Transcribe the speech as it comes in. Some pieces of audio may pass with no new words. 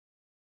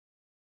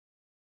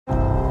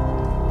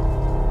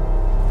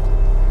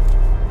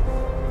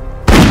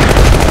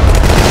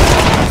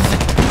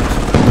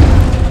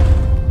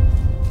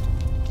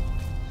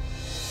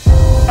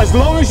As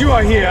long as you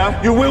are here,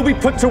 you will be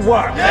put to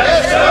work.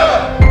 Yes,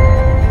 sir!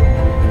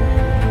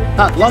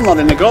 That landlord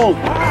in the goal.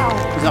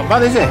 He's not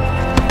bad, is he?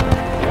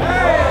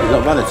 He's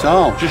not bad at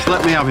all. Just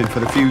let me have him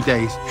for a few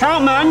days.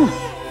 Count, man!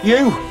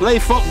 You, play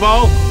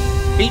football.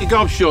 Keep your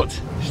gob shut.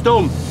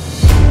 Stum.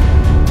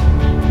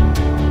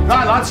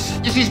 Right, lads,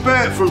 this is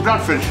Bert from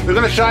Bradford. We're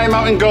going to try him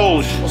out in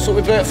goals. What's up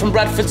with Bert from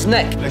Bradford's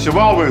neck? It's a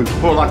war wound.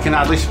 Poor lad can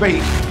hardly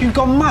speak. You've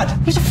gone mad.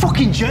 He's a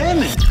fucking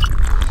German.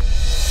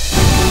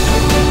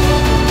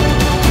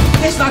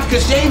 This lad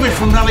could save us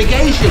from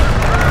relegation.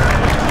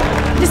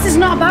 This is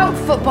not about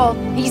football.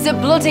 He's a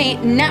bloody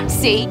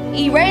Nazi.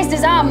 He raised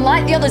his arm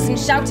like the others and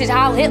shouted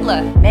Heil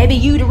Hitler. Maybe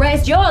you'd have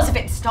raised yours if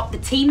it stopped the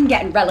team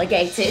getting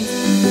relegated.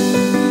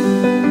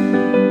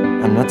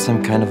 I'm not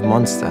some kind of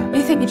monster.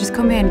 You think you just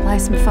come here and play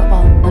some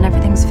football and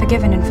everything's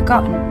forgiven and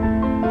forgotten?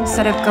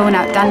 Instead of going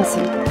out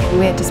dancing,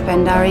 we had to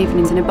spend our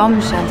evenings in a bomb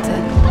shelter.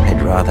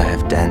 I'd rather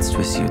have danced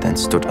with you than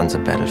stood on the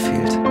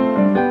battlefield.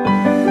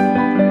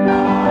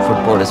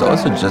 Football is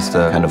also just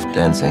a kind of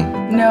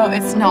dancing. No,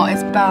 it's not.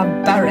 It's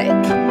barbaric.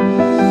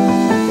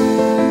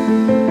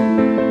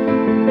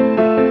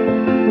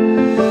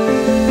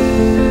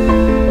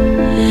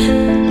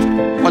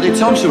 What did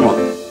Thompson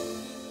want?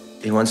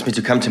 He wants me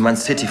to come to Man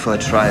City for a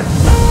trial.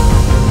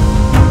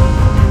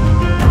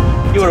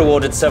 You were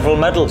awarded several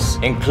medals,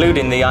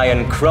 including the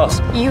Iron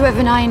Cross. You have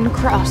an Iron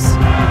Cross.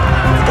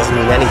 It doesn't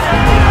mean anything.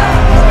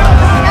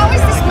 How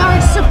is this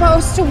marriage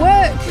supposed to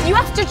work? You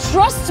have to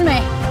trust me.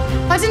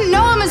 I didn't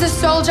know him as a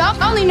soldier.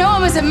 I only know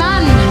him as a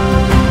man.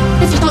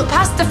 If you look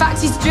past the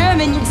fact he's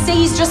German, you'd see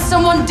he's just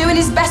someone doing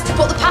his best to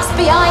put the past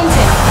behind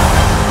him.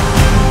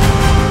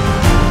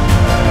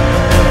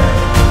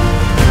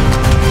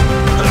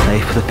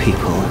 Play for the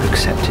people who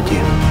accepted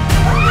you.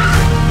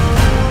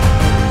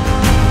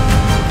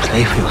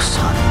 Play for your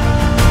son.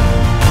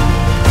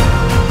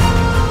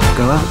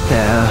 Go out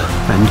there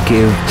and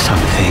give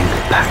something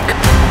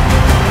back.